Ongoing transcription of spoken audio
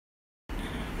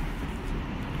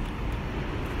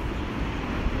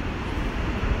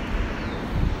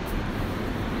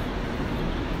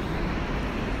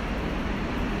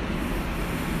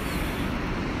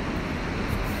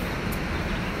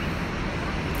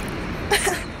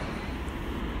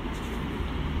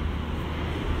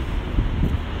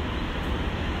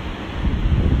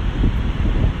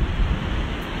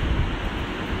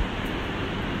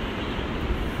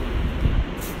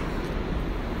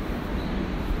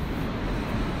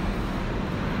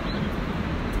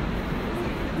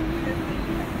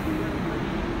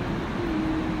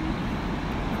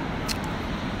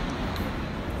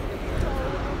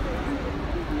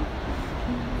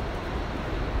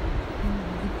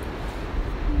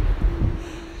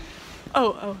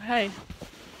Oh, hey.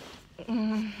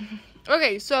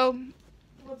 Okay, so.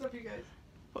 What's up, you guys?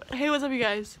 Hey, what's up, you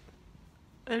guys?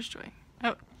 There's Joy.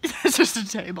 Oh, it's just a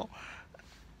table.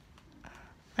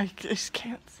 I just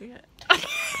can't see it.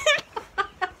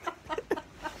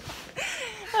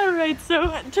 Alright,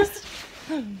 so just.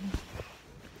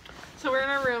 So we're in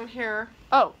our room here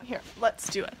Oh, here, let's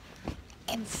do it.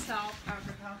 in South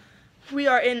Africa. We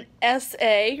are in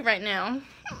SA right now.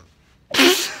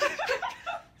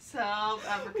 South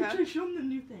Africa. Show them the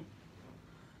new thing.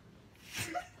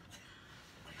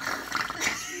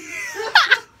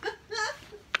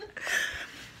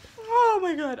 Oh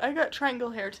my god, I got triangle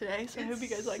hair today, so I hope you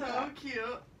guys like that. So cute.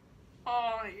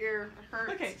 Oh, my ear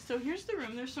hurts. Okay, so here's the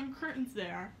room. There's some curtains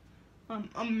there.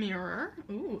 A mirror.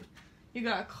 Ooh. You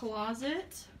got a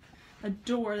closet, a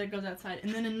door that goes outside,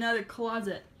 and then another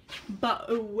closet. But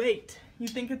oh wait, you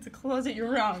think it's a closet?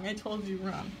 You're wrong. I told you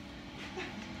wrong.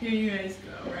 Here you guys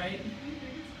go, right?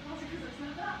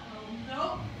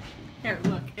 Nope. Here,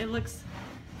 look. It looks.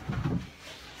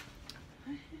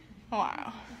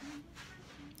 Wow.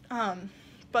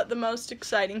 But the most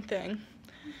exciting thing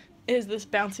is this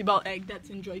bouncy ball egg that's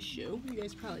in Joy's shoe. You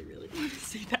guys probably really want to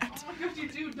see that. Oh my gosh, you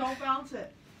do. Don't bounce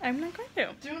it. I'm not going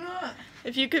to. Do not.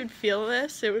 If you could feel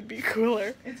this, it would be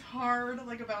cooler. It's hard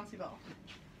like a bouncy ball.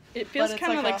 It feels But it's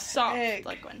kind of like like a soft, egg.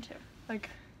 like one too. Like.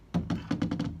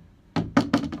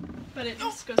 But it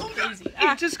just goes God. crazy.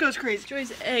 It just goes crazy.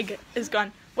 Joy's egg is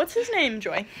gone. What's his name,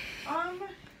 Joy?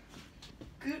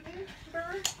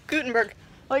 Gutenberg? Gutenberg.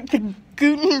 Like the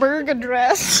Gutenberg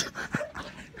address.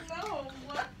 No,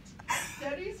 what?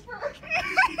 Gettysburg?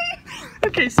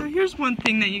 Okay, so here's one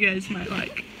thing that you guys might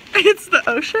like. It's the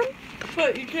ocean.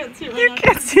 But you can't see it right You now.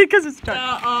 can't see it because it's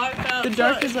dark. The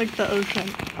dark But is like the ocean.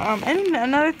 And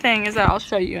another thing is that I'll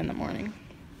show you in the morning.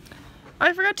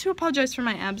 I forgot to apologize for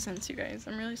my absence, you guys.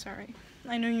 I'm really sorry.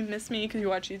 I know you miss me because you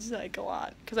watch these like a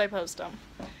lot because I post them.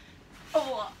 a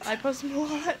lot. I post them a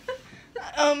lot.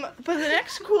 But the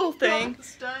next cool thing,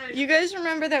 you guys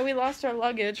remember that we lost our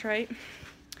luggage, right?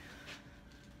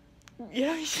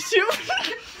 Yeah, you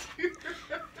do.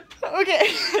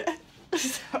 Okay.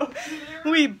 So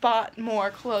we bought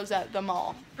more clothes at the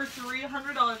mall. For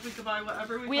 $300, we could buy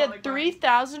whatever we We felt had like buying.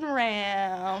 3,000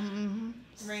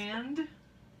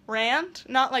 Rand,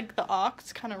 not like the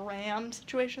ox kind of ram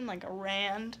situation, like a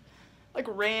rand, like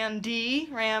Randy,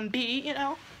 Ram B, you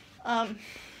know.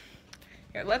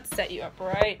 Here, let's set you up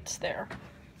right there.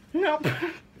 Nope.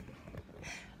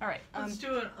 All right. Let's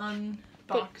do an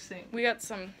unboxing. We got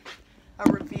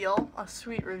a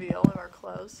sweet reveal of our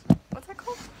clothes. What's that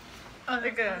called?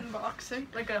 Like a unboxing.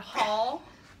 Like a haul.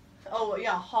 Oh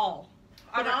yeah, haul.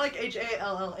 But Okay. not like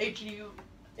HALL, HAU.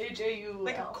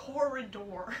 Like a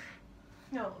corridor.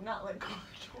 No, not like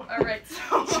corridor. All right.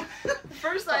 So the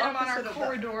first The item on our opposite of that.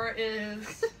 corridor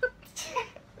is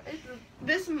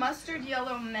this mustard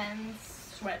yellow men's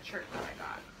sweatshirt that I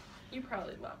got. You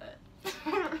probably love it.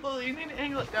 Well, you need to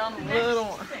angle it down a The little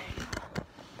next more. thing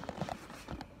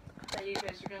that you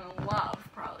guys are gonna love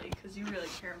probably because you really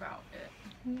care about it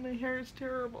My hair is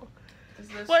terrible. is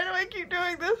this Why do I keep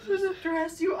doing this?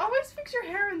 dress. You always fix your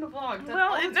hair in the vlog. That's Well,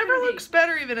 all it it's never gonna be. looks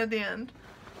better even at the end.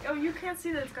 Oh, you can't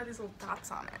see that it's got these little dots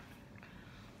on it.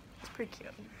 It's pretty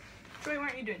cute. Joy, why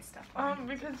aren't you doing stuff?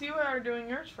 Because you are doing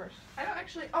yours first. I don't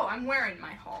actually. Oh, I'm wearing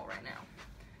my haul right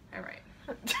now. All right.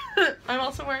 I'm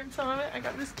also wearing some of it. I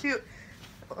got this cute.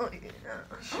 Oh, yeah.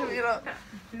 Show me it up.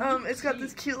 It's got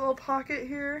this cute little pocket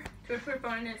here. Joy put a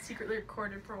phone in it. Secretly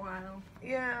recorded for a while.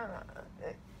 Yeah.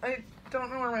 I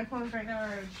don't know where my phone is right now.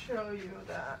 I would show you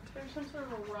that. There's some sort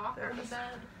of a rock There on it the is.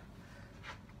 bed.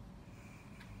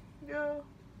 Yeah.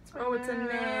 It's my Oh, it's a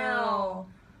nail.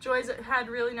 Joy's had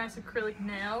really nice acrylic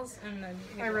nails, and then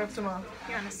I ripped them off.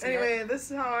 You wanna see Anyway,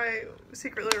 this is how I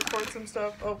secretly record some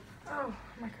stuff. Oh, Oh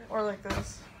my god. or like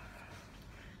this.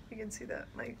 You can see that.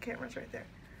 My camera's right there.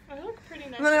 They look pretty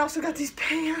nice. And then I also got these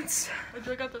pants. Oh,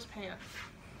 Joy got those pants.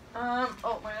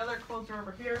 Oh, my other clothes are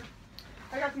over here.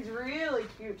 I got these really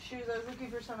cute shoes. I was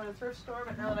looking for some at a thrift store,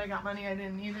 but now that I got money, I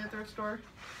didn't need it at a thrift store.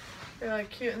 They're like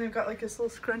cute, and they've got like this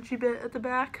little scrunchy bit at the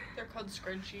back. They're called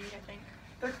scrunchie, I think.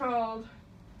 They're called,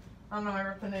 I don't know, I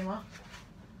wrote the name off.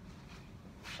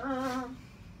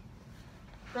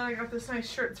 Then I got this nice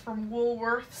shirt. It's from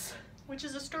Woolworths, Which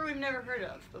is a store we've never heard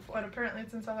of before. but apparently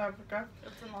it's in South Africa.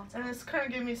 It's in lots And of it's kind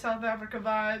of giving me South Africa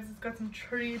vibes. It's got some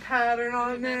tree pattern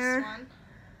on This there. one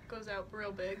goes out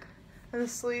real big. And the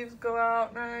sleeves go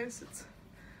out nice. It's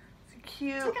a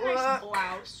cute It's like a nice look.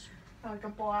 blouse. Like a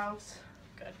blouse.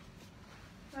 Good.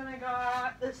 Then I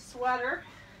got this sweater.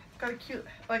 It's got a cute,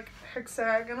 like,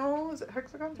 hexagonal. Is it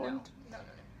hexagons? No, One, no.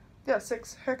 Yeah,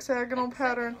 6 hexagonal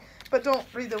pattern. But don't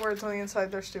read the words on the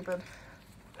inside, they're stupid.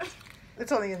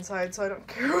 It's on the inside, so I don't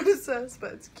care what it says,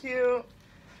 but it's cute.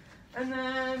 And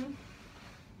then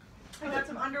I got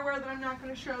some underwear that I'm not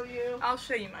going to show you. I'll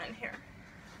show you mine here.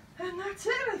 And that's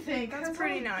it, I think. That's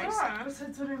pretty all I nice, got, huh?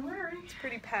 Besides what I'm wearing. It's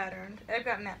pretty patterned. I've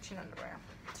got matching underwear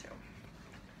too.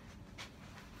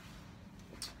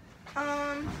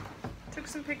 Took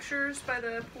some pictures by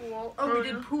the pool. Oh, we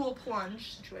did pool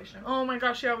plunge situation. Oh my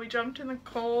gosh, yeah, we jumped in the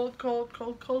cold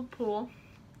pool.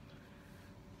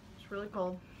 It's really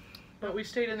cold. But we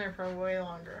stayed in there for way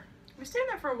longer. We stayed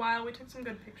there for a while. We took some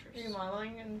good pictures. Are you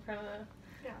modeling in front of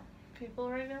the people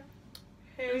right now?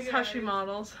 Hey, This is how she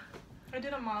models. I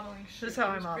did a modeling shoot. This is how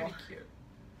I It was model. pretty cute.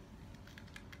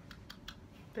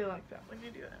 They like that when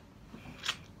you do that.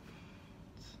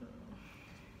 So.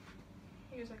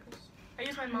 Use like this. I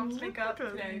used my mom's makeup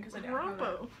today because I didn't have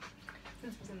that.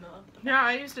 This was in the Yeah,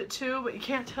 I used it too, but you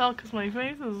can't tell because my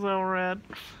face is so red.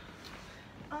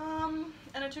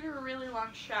 And I took a really long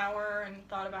shower and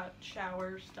thought about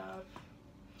shower stuff.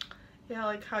 Yeah,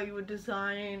 like how you would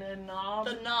design a knob.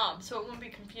 The knob, so it won't be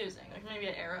confusing. Like maybe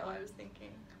an arrow, I was thinking.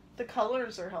 The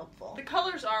colors are helpful. The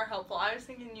colors are helpful. I was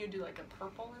thinking you'd do like a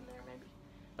purple in there maybe.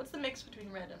 What's the mix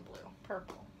between red and blue?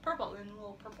 Purple. Purple and a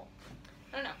little purple.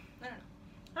 I don't know.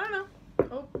 I don't know.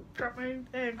 Oh, drop my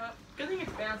egg. Good thing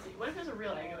it's bouncy. What if there's a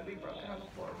real egg? It would be broken on the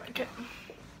floor right Okay.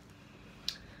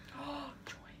 Oh,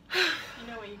 joy. You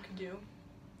know what you could do?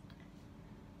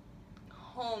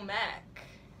 Home ec.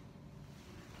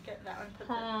 Get that one put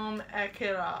there. Home ec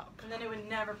it up. And then it would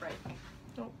never break.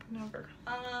 Nope, never.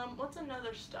 What's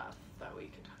another stuff that we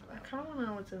could talk I about? kind of want to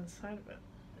know what's inside of it.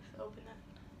 Let's open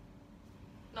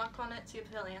it. Knock on it, see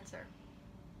if they'll answer.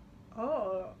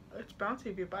 Oh, it's bouncy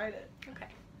if you bite it. Okay.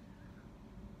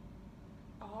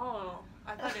 Oh,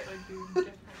 I thought it would be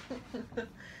different.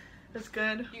 It's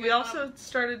good. You We guys also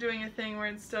started doing a thing where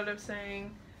instead of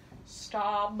saying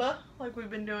stab, like we've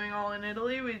been doing all in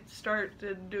Italy, we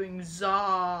started doing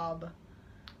zob.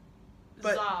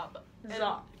 But- Zob.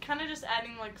 Zob. Kind of just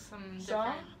adding like some Zob?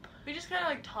 different. We just kind of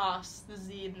like toss the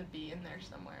Z and the B in there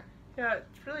somewhere. Yeah,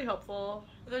 it's really helpful.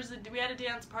 We had a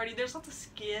dance party. There's lots of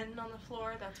skin on the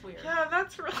floor. That's weird. Yeah,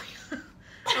 that's really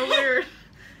a weird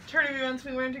turn of events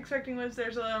we weren't expecting. Was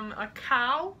there's a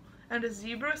cow and a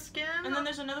zebra skin. And then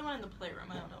there's another one in the playroom.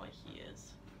 I don't know what he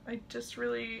is.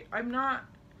 I'm not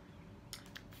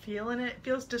feeling it. It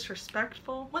feels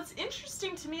disrespectful. What's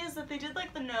interesting to me is that they did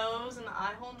like the nose and the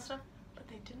eye hole and stuff, but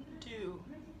they didn't do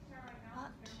what?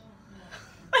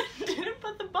 They didn't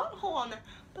put the butthole on there,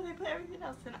 but they put everything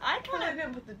else in. I Well, I kind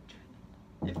didn't put the.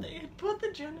 of, if they had put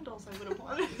the genitals, I would have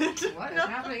wanted it. What is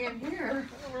happening in here?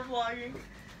 We're vlogging.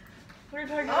 We're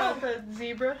talking about the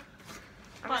zebra.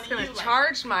 I'm Funny, just gonna you like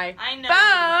charge my I know.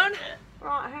 phone. You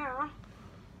like it. Right here.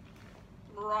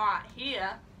 Right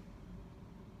here.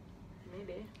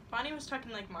 Maybe. Bonnie was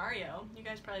talking like Mario. You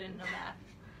guys probably didn't know that.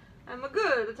 I'm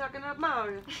good at talking about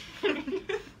Mario.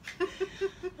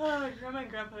 Oh, Grandma and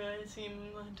Grandpa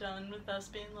seem done with us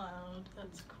being loud.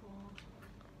 That's cool.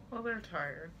 Well, they're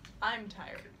tired. I'm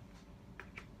tired.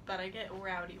 But I get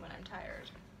rowdy when I'm tired.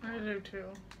 I do too.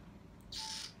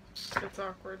 It's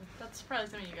awkward. That's probably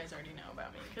something you guys already know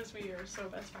about me, because we are so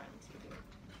best friends with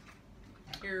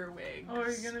you. Earwigs. Oh,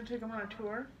 are you gonna take them on a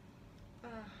tour?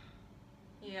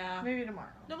 Yeah. Maybe tomorrow.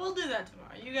 No, we'll do that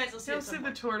tomorrow. You guys will see You'll it see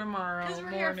the tomorrow. tour tomorrow Because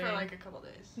we're morning. here for like a couple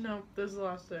days. No, this is the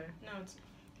last day. No, it's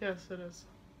Yes, it is.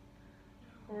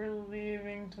 We're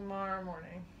leaving tomorrow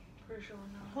morning. for sure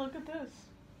not. Look at this.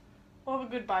 We'll have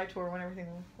a goodbye tour when everything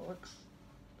looks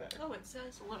better. Oh, it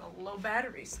says a little low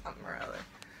battery something or other.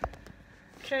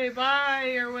 Okay, bye, That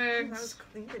earwigs. was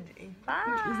cleavagey.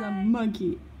 Bye. Is a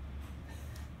monkey.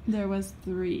 There was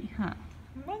 3, huh?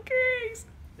 Monkeys.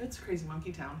 It's crazy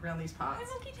monkey town around these pots.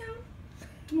 Monkey Town.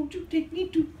 Won't you take me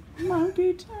to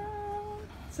Monkey Town.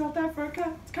 South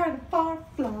Africa? It's kind of far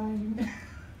flying.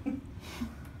 That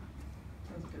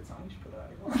was a good song. You should put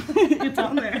that out. It's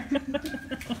on there.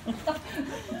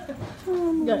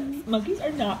 Guys, monkeys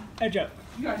are not a joke.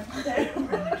 You guys, They're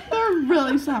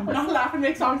really somber. not laugh and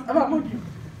make songs about monkeys.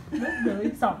 They're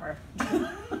really somber.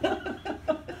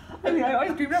 I mean, I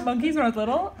always dreamed of monkeys when I was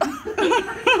little,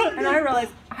 and I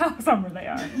realized how somber they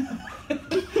are.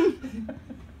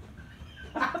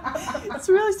 It's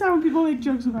really sad when people make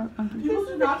jokes about monkeys. People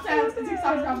do not dance and sing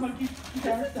songs about monkeys.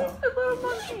 Dance though. A little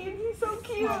monkey, and he's so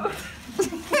cute.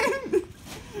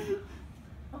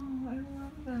 Oh, I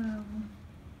love them.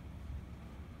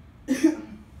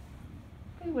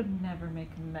 They would never make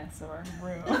a mess of our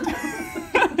room.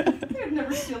 They'd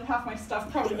never steal half my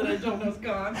stuff probably that I don't know's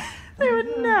gone. They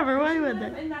would never. Why would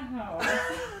they? In the house.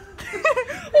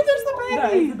 Hey, there's the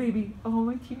That is baby. the baby. Oh,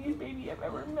 my teeniest baby I've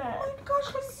ever met. Oh my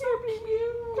gosh, he's so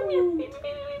Come here, baby,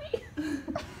 baby,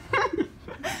 baby.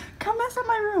 Come mess up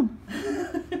my room.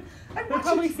 They're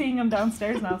probably seeing him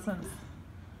downstairs now since.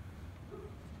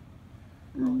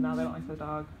 Oh, now they don't like the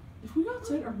dog. If we go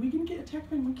outside, are we gonna get attacked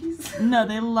by monkeys? No,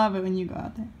 they love it when you go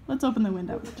out there. Let's open the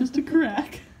window. Just a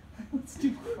crack. Let's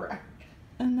do crack.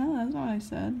 No, that's not what I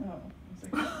said. Oh,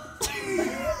 I was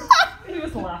like, He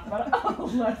was laughing at it.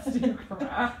 Oh, let's do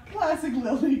crack. classic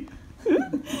Lily.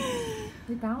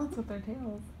 They balance with their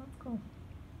tails. That's cool.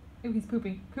 Oh, he's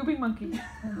pooping. Pooping monkey.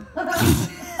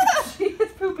 She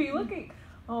is poopy. Looking.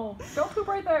 Oh, don't poop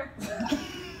right there.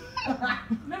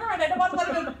 Never mind, I don't want to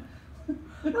let him in.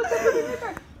 Look, they're pooping right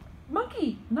there.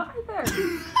 Monkey, not right there. Oh,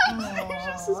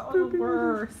 just that was the pooping.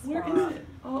 worst. Where spot. is it?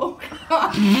 Oh,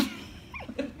 God.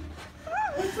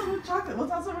 What's up with chocolate?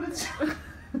 What's outside with its chocolate?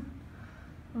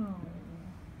 Oh.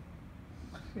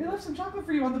 They left some chocolate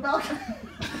for you on the balcony.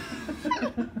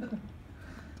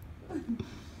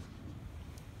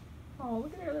 Oh,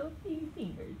 look at her little teeny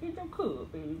fingers. You're so cool,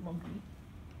 baby monkey.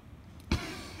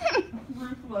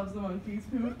 Ruth loves the monkeys.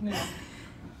 Who knew?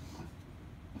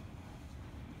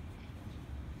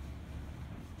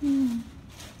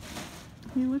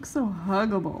 He looks so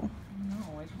huggable.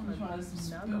 No, I just Just want want to to scoop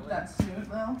snuggle that it. snoot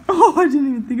now. Oh, I didn't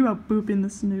even think about booping the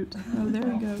snoot. Oh, there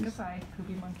he Oh, goes. goodbye,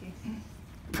 poopy monkey.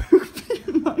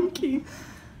 Poopy monkey.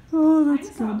 Oh, that's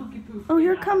good. Oh,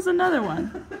 here comes another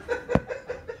one.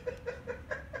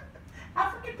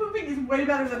 African pooping is way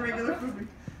better than regular pooping.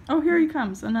 Oh, here he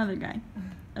comes, another guy.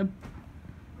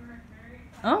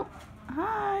 Oh,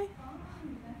 hi.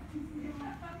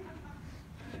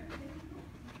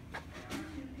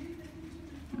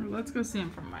 Let's go see him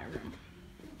from my room.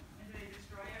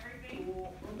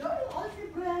 No, all the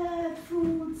bread,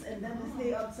 fruits, and then they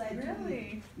stay outside.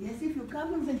 Really? Yes, if you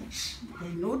come and say, shh, they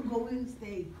not go and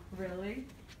stay. Really?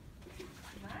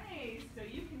 Nice. So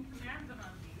you can command the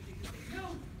monkey. You can say no.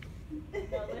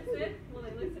 They'll listen. Will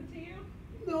they listen to you?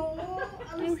 No,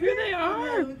 Oh, here they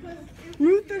are. Because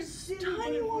Ruth, there's still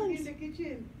tiny in ones. the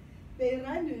kitchen. They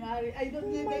run you. I don't.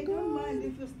 Oh they my don't God. mind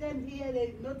if you stand here.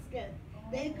 They're not scared.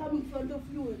 They come in front of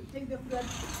you and take the front.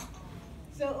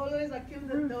 So always I keep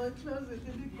the door closed and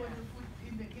then put the food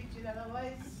in the kitchen.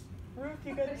 Otherwise, Ruth,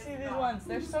 you gotta see these ones.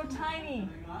 They're so tiny.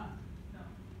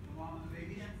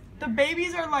 The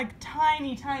babies are like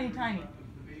tiny, tiny, tiny.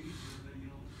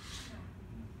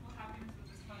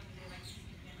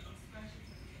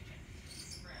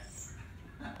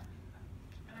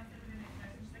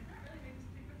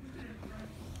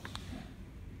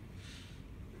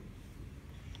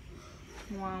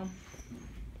 Wow.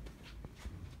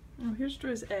 Oh, here's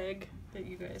Joy's egg that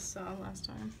you guys saw last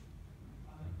time.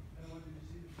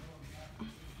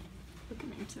 Look at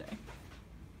me today.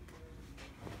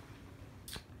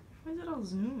 Why is it all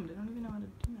zoomed? I don't even know how to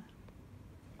do that.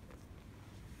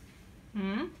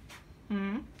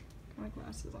 Got my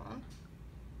glasses on.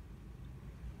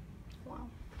 Wow.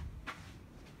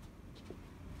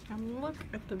 And look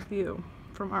at the view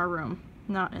from our room,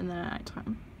 not in the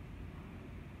nighttime.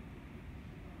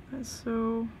 That's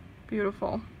so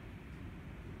beautiful.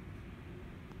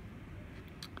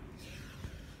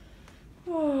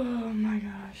 Oh my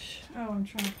gosh. Oh, I'm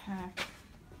trying to pack.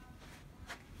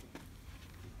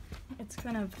 It's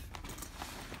kind of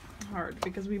hard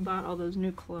because we bought all those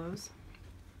new clothes.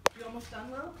 You almost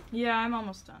done, Lil? Yeah, I'm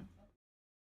almost done.